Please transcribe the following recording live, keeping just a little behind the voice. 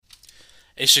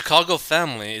A Chicago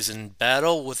family is in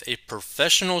battle with a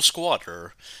professional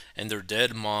squatter in their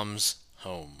dead mom's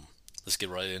home. Let's get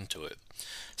right into it.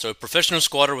 So, a professional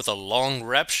squatter with a long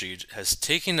rap sheet has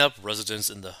taken up residence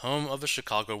in the home of a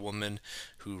Chicago woman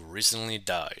who recently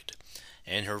died,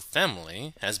 and her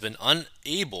family has been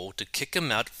unable to kick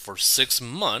him out for 6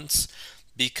 months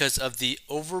because of the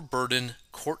overburdened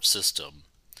court system.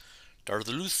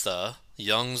 Darlutha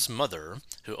Young's mother,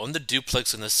 who owned the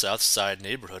duplex in the South Side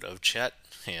neighborhood of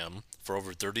Chatham for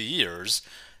over 30 years,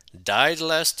 died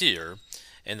last year,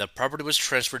 and the property was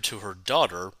transferred to her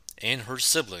daughter and her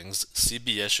siblings,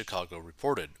 CBS Chicago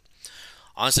reported.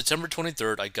 On September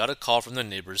 23rd, I got a call from the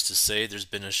neighbors to say there's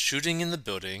been a shooting in the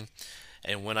building,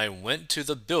 and when I went to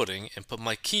the building and put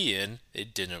my key in,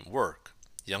 it didn't work,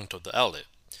 Young told the outlet.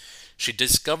 She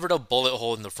discovered a bullet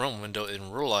hole in the front window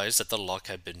and realized that the lock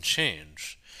had been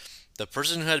changed. The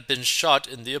person who had been shot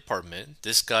in the apartment,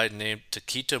 this guy named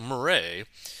Takita Murray,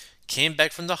 came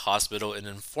back from the hospital and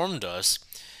informed us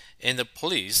and the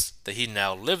police that he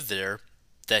now lived there,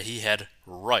 that he had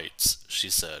rights, she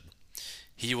said.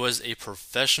 He was a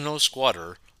professional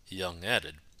squatter, Young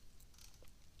added.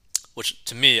 Which,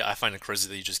 to me, I find it crazy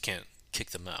that you just can't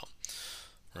kick them out,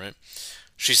 right?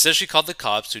 She says she called the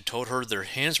cops who told her their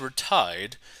hands were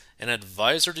tied and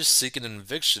advised her to seek an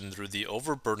eviction through the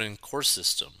overburdened court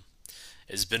system.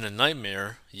 It's been a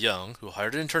nightmare, Young, who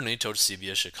hired an attorney, told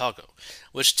CBS Chicago.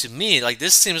 Which to me, like,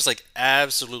 this seems like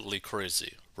absolutely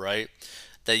crazy, right?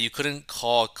 That you couldn't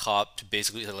call a cop to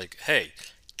basically, like, hey,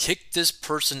 kick this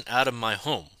person out of my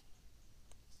home.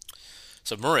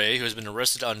 So Murray, who has been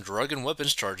arrested on drug and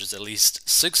weapons charges at least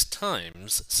 6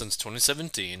 times since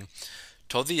 2017,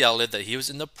 told the outlet that he was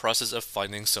in the process of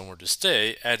finding somewhere to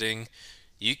stay, adding,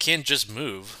 "You can't just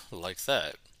move like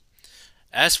that."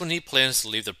 Asked when he plans to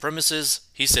leave the premises,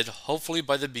 he said hopefully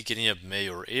by the beginning of May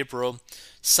or April.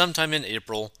 Sometime in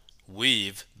April,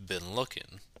 we've been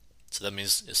looking. So that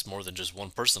means it's more than just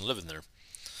one person living there.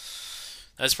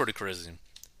 That's pretty crazy.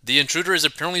 The intruder is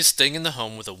apparently staying in the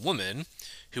home with a woman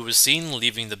who was seen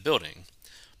leaving the building.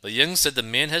 But Young said the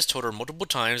man has told her multiple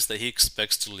times that he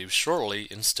expects to leave shortly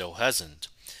and still hasn't.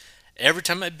 Every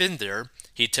time I've been there,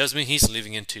 he tells me he's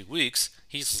leaving in 2 weeks.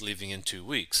 He's leaving in 2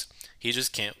 weeks. He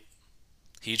just can't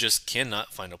He just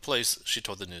cannot find a place, she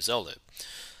told the news outlet.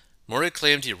 Murray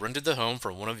claimed he rented the home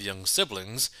from one of Young's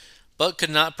siblings, but could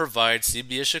not provide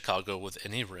CBS Chicago with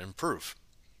any written proof.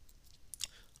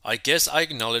 "I guess I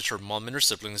acknowledged her mom and her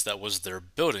siblings that was their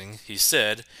building," he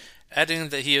said, adding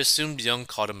that he assumed Young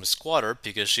called him a squatter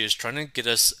because she is trying to get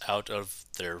us out of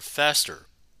there faster.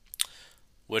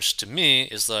 Which to me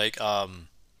is like,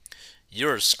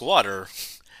 you're a squatter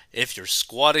if you're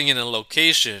squatting in a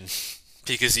location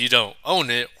because you don't own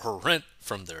it or rent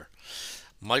from there.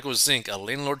 Michael Zink, a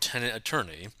landlord tenant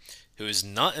attorney who is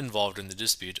not involved in the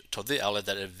dispute, told the outlet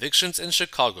that evictions in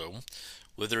Chicago,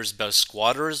 whether it's about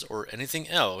squatters or anything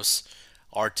else,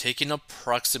 are taking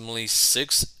approximately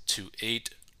 6 to 8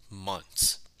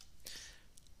 months.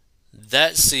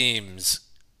 That seems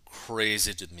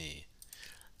crazy to me.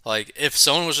 Like, if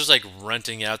someone was just like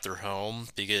renting out their home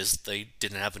because they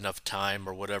didn't have enough time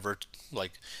or whatever,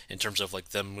 like in terms of like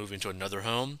them moving to another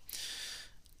home,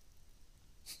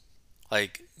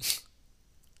 like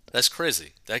that's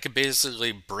crazy. That could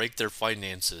basically break their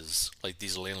finances, like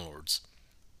these landlords.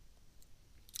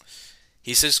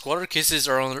 He says squatter cases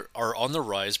are on the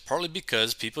rise partly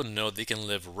because people know they can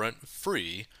live rent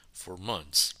free for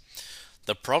months.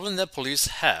 The problem that police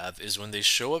have is when they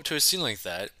show up to a scene like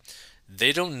that,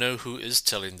 they don't know who is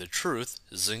telling the truth,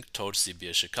 Zink told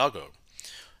CBS Chicago.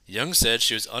 Young said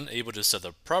she was unable to sell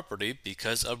the property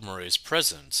because of Murray's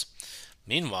presence.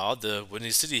 Meanwhile, the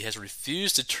Windy City has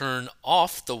refused to turn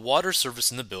off the water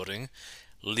service in the building,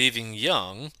 leaving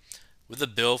Young with a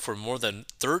bill for more than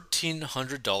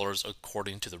 $1,300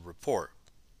 according to the report.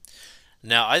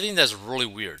 Now, I think that's really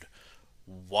weird.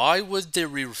 Why would they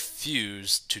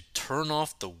refuse to turn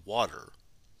off the water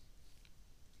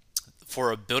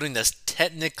for a building that's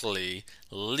technically,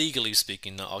 legally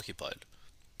speaking, not occupied?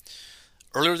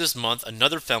 Earlier this month,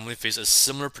 another family faced a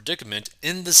similar predicament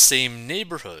in the same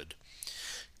neighborhood.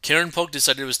 Karen Polk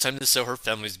decided it was time to sell her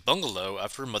family's bungalow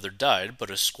after her mother died, but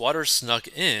a squatter snuck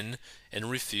in and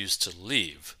refused to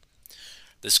leave.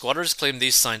 The squatters claimed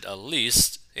they signed a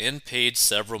lease and paid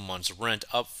several months' rent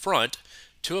up front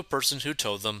to a person who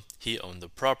told them he owned the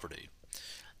property.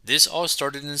 This all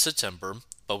started in September,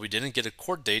 but we didn't get a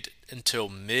court date until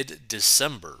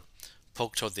mid-December,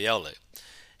 Polk told the outlet.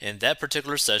 In that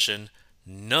particular session,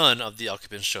 none of the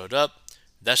occupants showed up.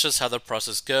 That's just how the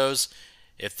process goes.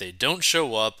 If they don't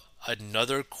show up,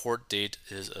 another court date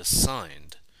is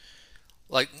assigned.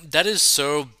 Like, that is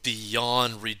so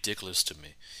beyond ridiculous to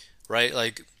me, right?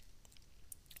 Like,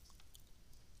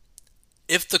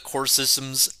 if the court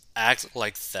systems act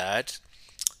like that,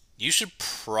 you should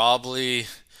probably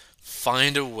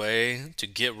find a way to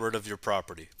get rid of your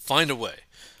property. Find a way,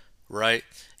 right?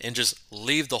 And just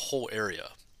leave the whole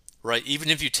area, right? Even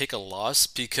if you take a loss,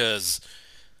 because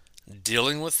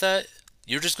dealing with that,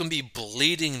 you're just going to be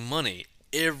bleeding money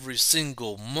every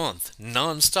single month,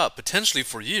 nonstop, potentially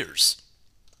for years.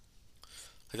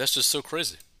 Like, that's just so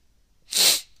crazy.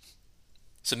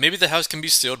 So maybe the house can be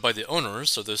sealed by the owner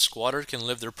so the squatter can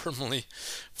live there permanently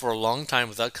for a long time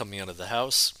without coming out of the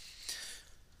house.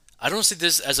 I don't see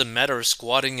this as a matter of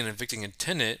squatting and evicting a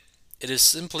tenant. It is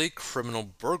simply criminal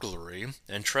burglary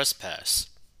and trespass.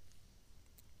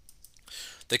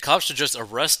 The cops should just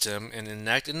arrest him and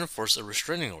enact and enforce a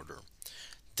restraining order.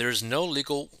 There is no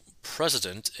legal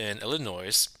precedent in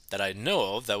Illinois that I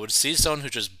know of that would see someone who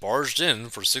just barged in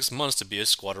for 6 months to be a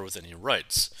squatter with any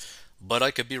rights. But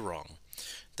I could be wrong.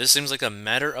 This seems like a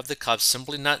matter of the cops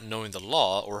simply not knowing the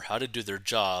law or how to do their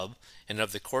job, and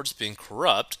of the courts being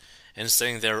corrupt and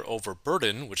saying they're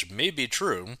overburdened, which may be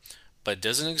true, but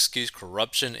doesn't excuse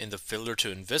corruption and the failure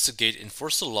to investigate,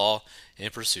 enforce the law,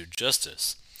 and pursue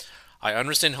justice. I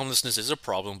understand homelessness is a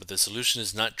problem, but the solution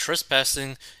is not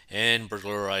trespassing and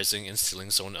burglarizing and stealing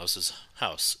someone else's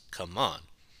house. Come on.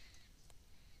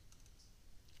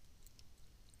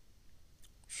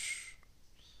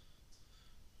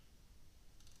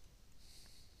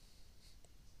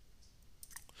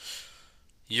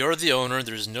 You're the owner,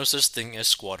 there's no such thing as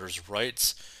squatters'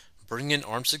 rights. Bring in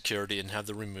armed security and have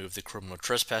them remove the criminal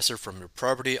trespasser from your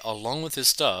property along with his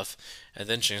stuff, and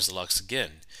then change the locks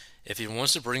again. If he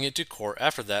wants to bring it to court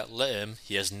after that, let him.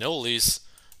 He has no lease,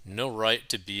 no right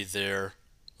to be there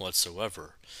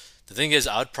whatsoever. The thing is,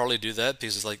 I'd probably do that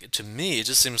because, like, to me, it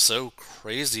just seems so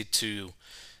crazy to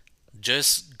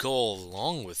just go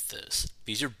along with this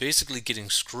because you're basically getting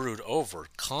screwed over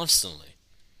constantly.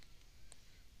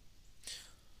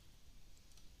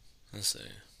 Let's see.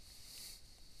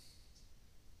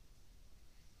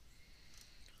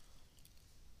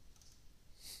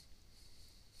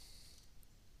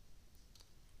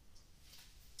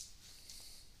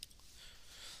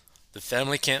 The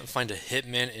family can't find a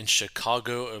hitman in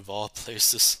Chicago, of all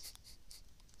places.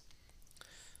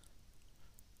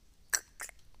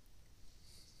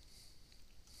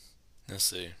 Let's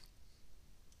see.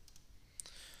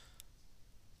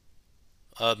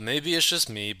 Maybe it's just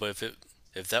me, but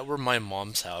if that were my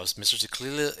mom's house, Mr.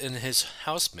 Tequila and his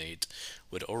housemate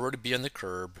would already be on the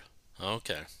curb.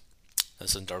 Okay,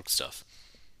 that's some dark stuff.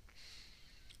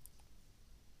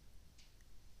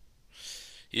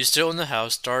 You still in the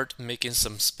house, start making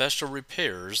some special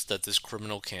repairs that this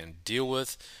criminal can't deal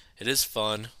with. It is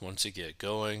fun once you get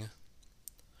going.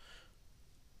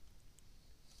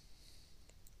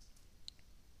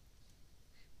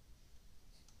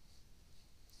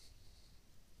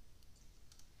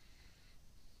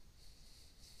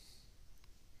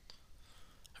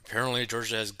 Apparently,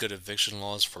 Georgia has good eviction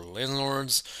laws for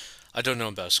landlords. I don't know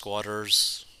about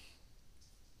squatters.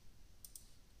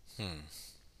 Hmm.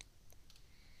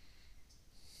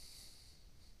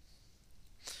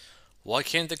 Why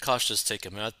can't the cops just take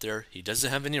him out there? He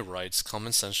doesn't have any rights.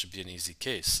 Common sense should be an easy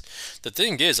case. The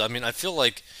thing is, I mean, I feel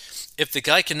like if the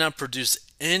guy cannot produce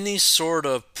any sort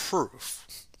of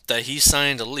proof that he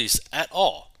signed a lease at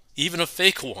all, even a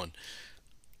fake one,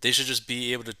 they should just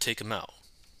be able to take him out,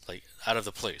 like out of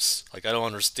the place. Like, I don't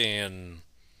understand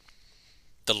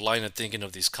the line of thinking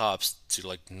of these cops to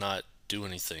like not do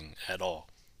anything at all.